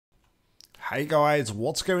Hey guys,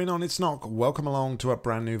 what's going on? It's Nock. Welcome along to a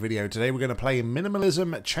brand new video. Today we're going to play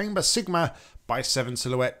Minimalism Chamber Sigma by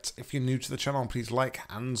SevenSilhouette. If you're new to the channel, please like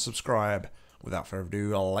and subscribe. Without further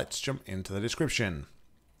ado, let's jump into the description.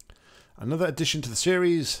 Another addition to the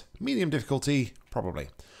series, medium difficulty, probably.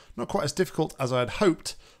 Not quite as difficult as I had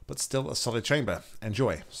hoped, but still a solid chamber.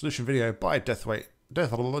 Enjoy. Solution video by Deathwish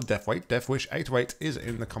 808 is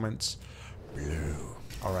in the comments below.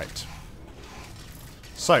 Alright.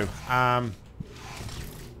 So,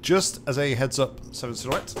 just as a heads up,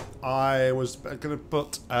 SevenSilhouette, I was going to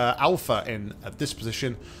put Alpha in at this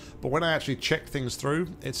position, but when I actually checked things through,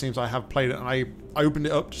 it seems I have played it, and I opened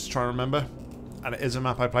it up just to try and remember, and it is a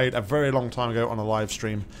map I played a very long time ago on a live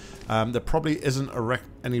stream. There probably isn't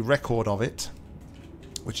any record of it,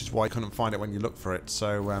 which is why I couldn't find it when you look for it.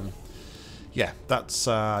 So, yeah, that's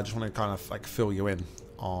I just want to kind of like fill you in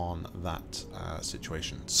on that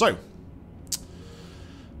situation. So,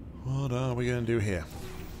 what are we going to do here?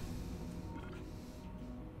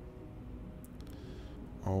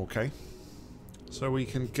 Okay. So we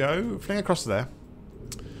can go fling across there.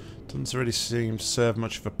 Doesn't really seem to serve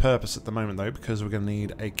much of a purpose at the moment though, because we're going to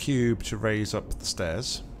need a cube to raise up the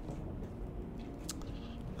stairs.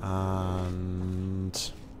 And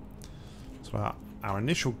so our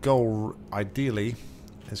initial goal ideally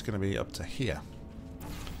is going to be up to here.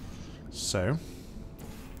 So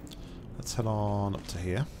let's head on up to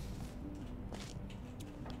here.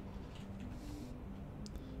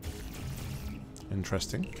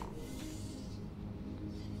 Interesting.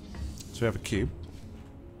 So we have a cube.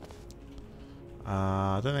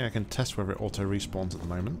 I don't think I can test whether it auto respawns at the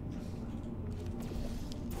moment.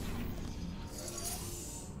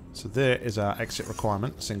 So there is our exit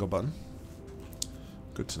requirement, a single button.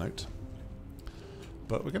 Good to note.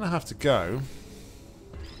 But we're going to have to go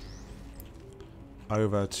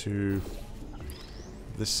over to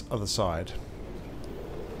this other side.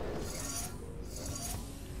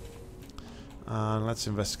 And let's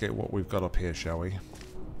investigate what we've got up here, shall we?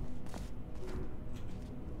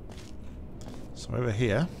 So over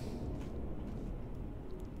here.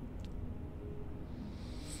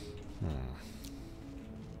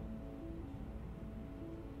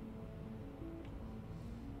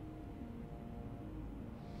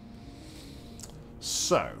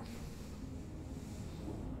 So.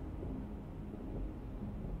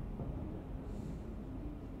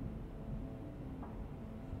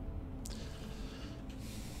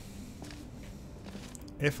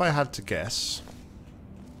 If I had to guess,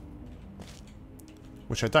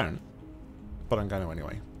 which I don't, but I'm going to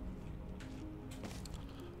anyway,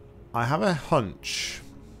 I have a hunch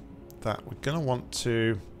that we're going to want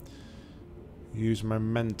to use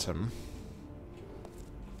momentum.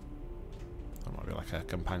 That might be like a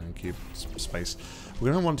companion cube space.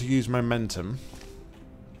 We're going to want to use momentum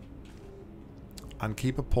and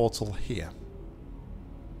keep a portal here.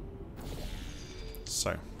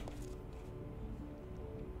 So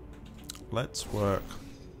let's work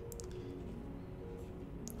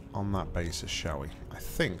on that basis, shall we? I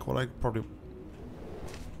think what I probably...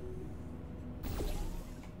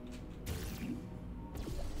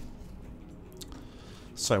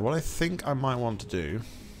 So what I think I might want to do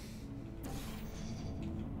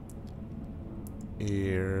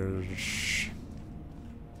is...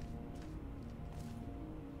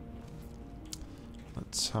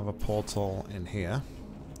 let's have a portal in here.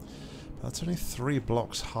 That's only 3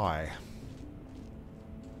 blocks high.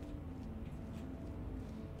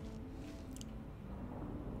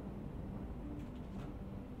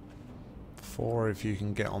 4 if you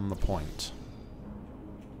can get on the point.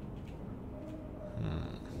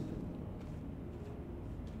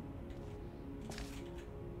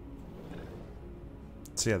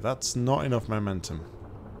 So yeah, that's not enough momentum.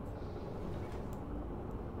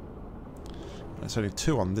 There's only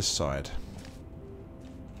 2 on this side.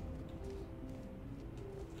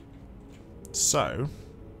 So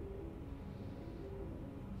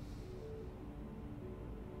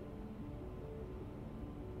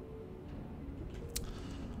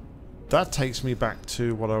that takes me back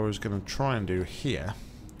to what I was going to try and do here,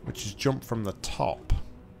 which is jump from the top.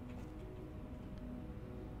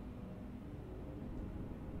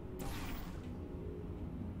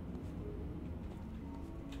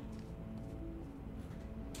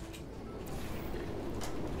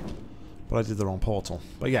 But I did the wrong portal.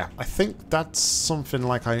 But yeah, I think that's something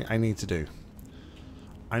like I need to do.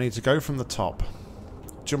 I need to go from the top,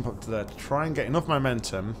 jump up to there, to try and get enough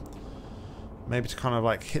momentum, maybe to kind of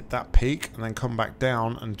like hit that peak and then come back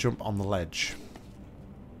down and jump on the ledge.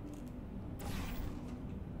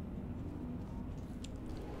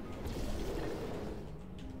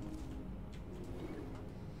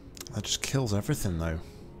 That just kills everything, though.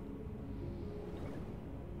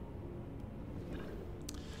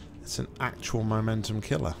 It's an actual momentum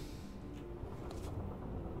killer.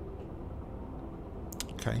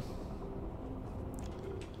 Okay.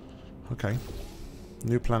 Okay.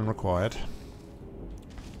 New plan required.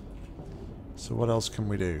 So what else can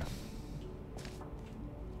we do?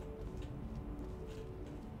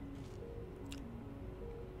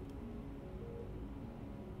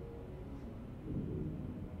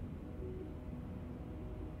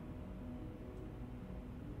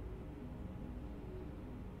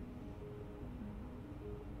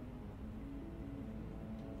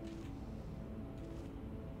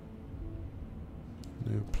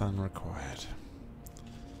 New plan required.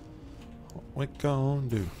 What we gonna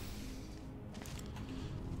do?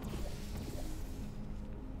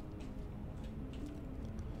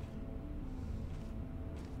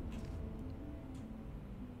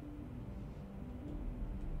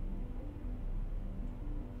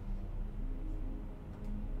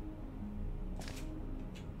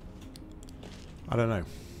 I don't know.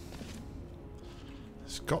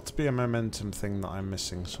 There's got to be a momentum thing that I'm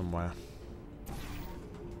missing somewhere.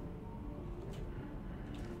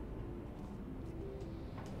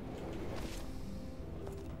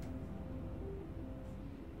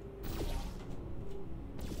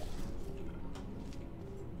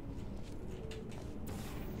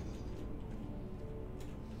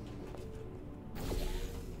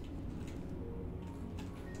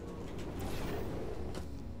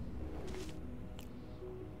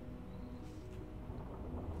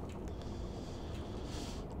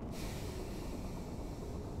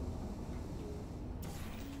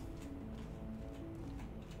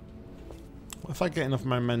 If I get enough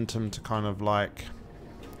momentum to kind of like...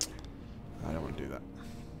 I don't want to do that.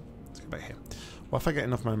 Let's go back here. Well, if I get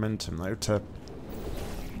enough momentum, though, to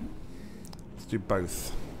do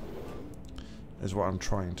both, is what I'm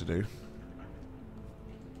trying to do.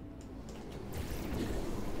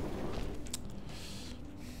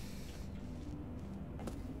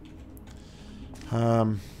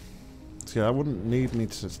 So yeah, that wouldn't need me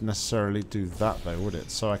to necessarily do that, though, would it?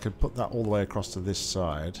 So I could put that all the way across to this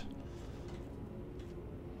side.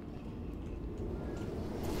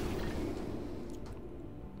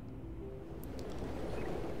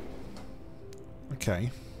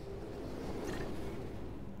 Okay.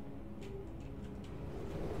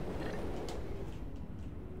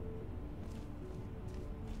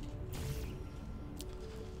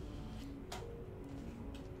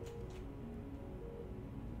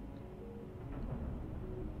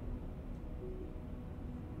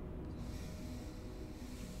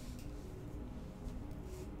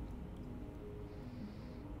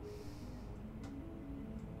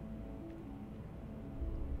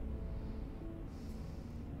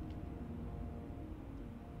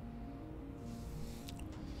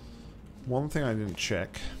 One thing I didn't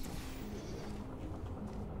check.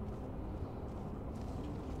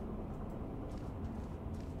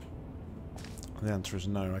 The answer is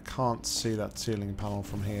no. I can't see that ceiling panel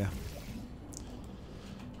from here.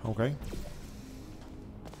 Okay.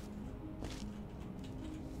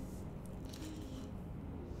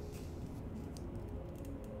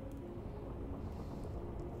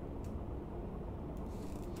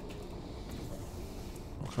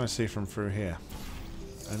 What can I see from through here?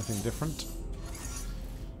 Anything different?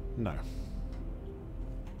 No.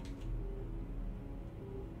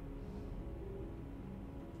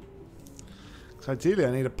 So ideally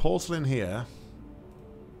I need a portal in here.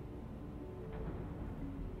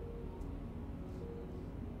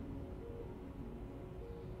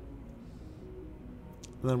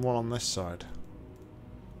 And then one on this side.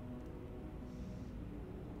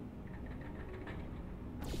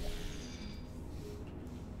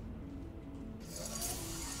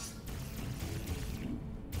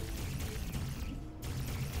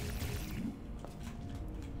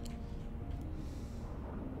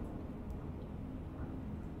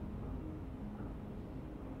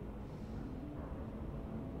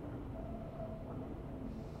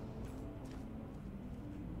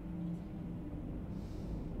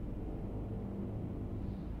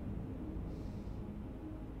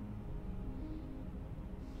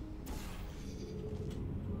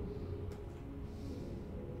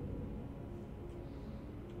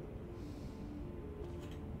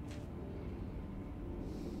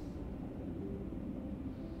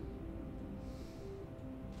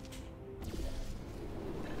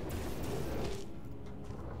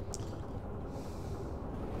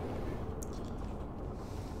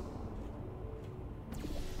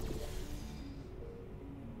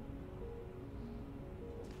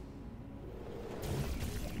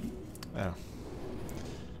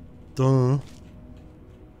 Duh.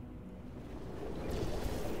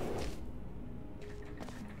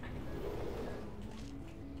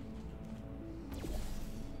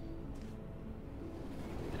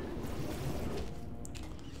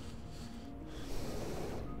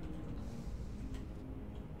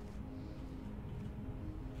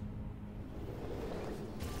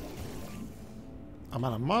 I'm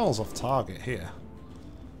at miles off target here.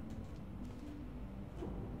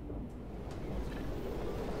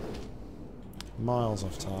 Miles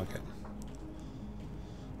off target.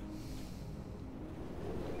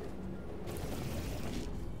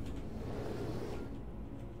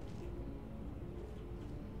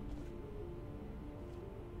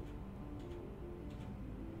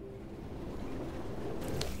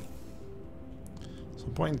 So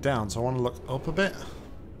I'm pointing down, so I want to look up a bit.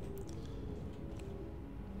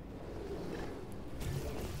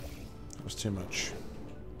 That was too much.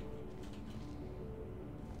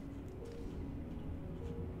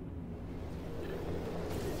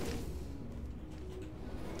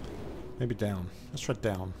 Maybe down. Let's try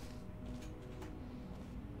down.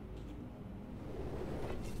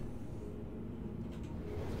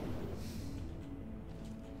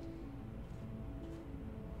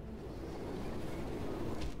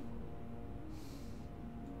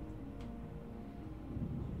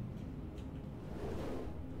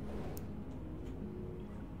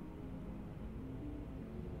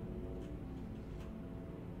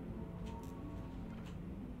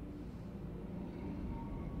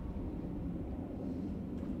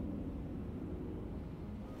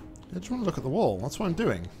 I just want to look at the wall. That's what I'm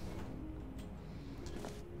doing.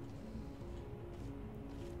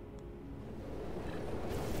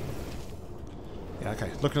 Yeah, okay.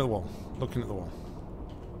 Looking at the wall. Looking at the wall.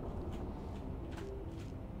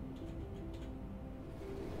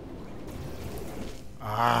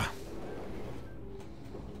 Ah.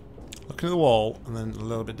 Looking at the wall and then a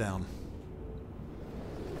little bit down.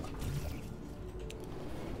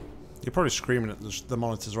 You're probably screaming at the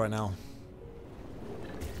monitors right now.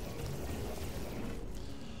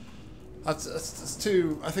 That's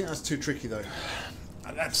too. I think that's too tricky, though.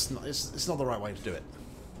 That's not. It's not the right way to do it.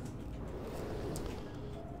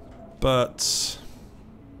 But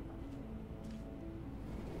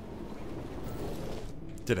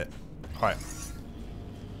did it. All right.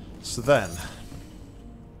 So then,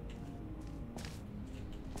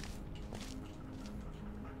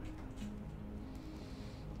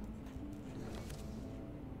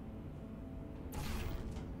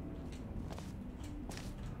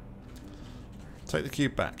 take the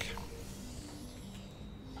cube back.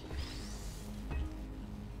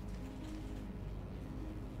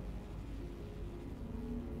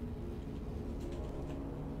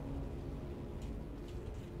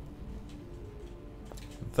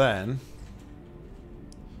 Then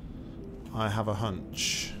I have a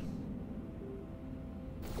hunch.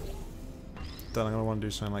 Then I'm going to want to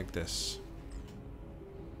do something like this.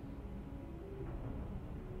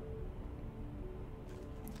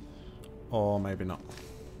 Or maybe not.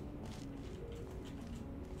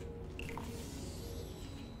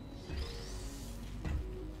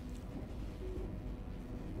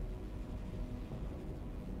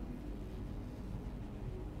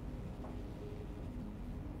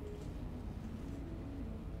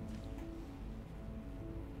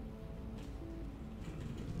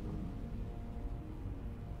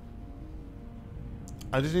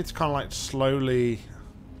 I just need to kind of like slowly...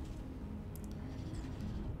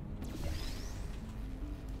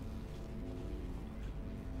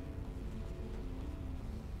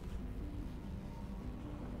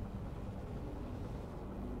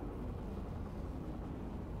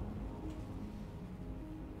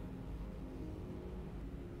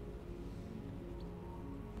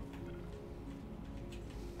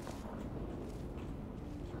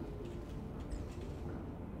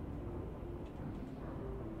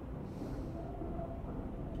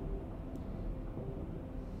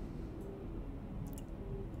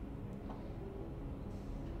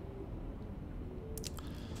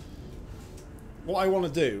 What I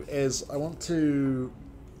want to do is I want to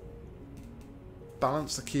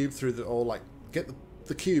balance the cube through the, or like get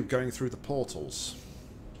the cube going through the portals.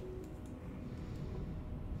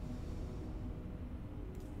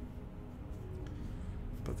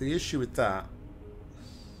 But the issue with that...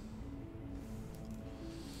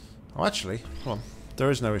 Oh, actually, hold on. There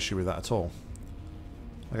is no issue with that at all.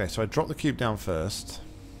 Okay, so I drop the cube down first.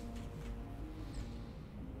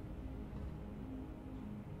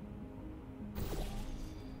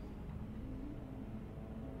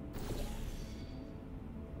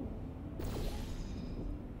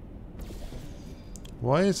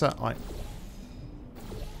 Why is that like...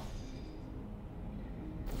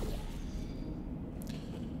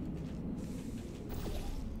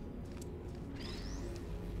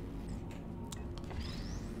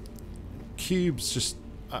 cubes just...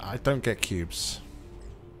 I don't get cubes.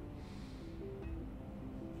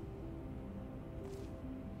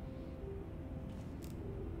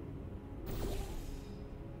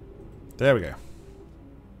 There we go.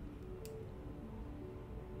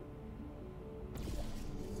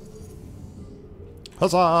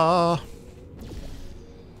 Huzzah!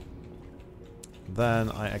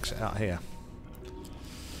 Then I exit out here.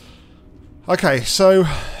 Okay, so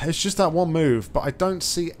it's just that one move, but I don't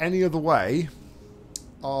see any other way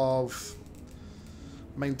of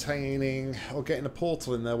maintaining or getting a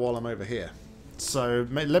portal in there while I'm over here. So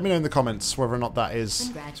let me know in the comments whether or not that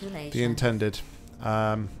is the intended.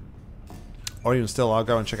 Or even still, I'll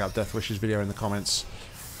go and check out Deathwish's video in the comments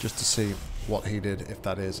just to see what he did, if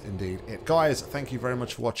that is indeed it. Guys, thank you very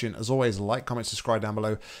much for watching. As always, like, comment, subscribe down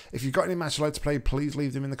below. If you've got any matches you'd like to play, please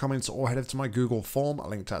leave them in the comments or head over to my Google form. A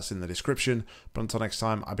link to that's in the description. But until next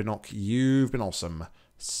time, I've been Nock. You've been awesome.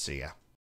 See ya.